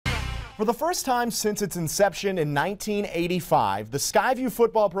For the first time since its inception in 1985, the Skyview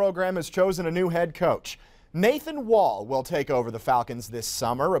football program has chosen a new head coach. Nathan Wahl will take over the Falcons this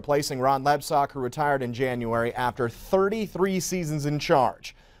summer, replacing Ron Lebsock, who retired in January after 33 seasons in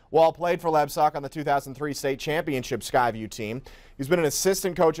charge. Wahl played for Lebsock on the 2003 state championship Skyview team. He's been an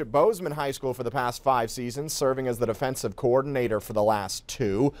assistant coach at Bozeman High School for the past 5 seasons, serving as the defensive coordinator for the last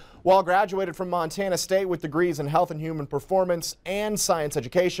 2. Wahl graduated from Montana State with degrees in health and human performance and science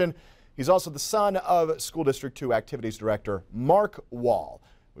education. He's also the son of School District 2 Activities Director Mark Wahl.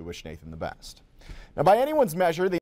 We wish Nathan the best. Now, by anyone's measure, the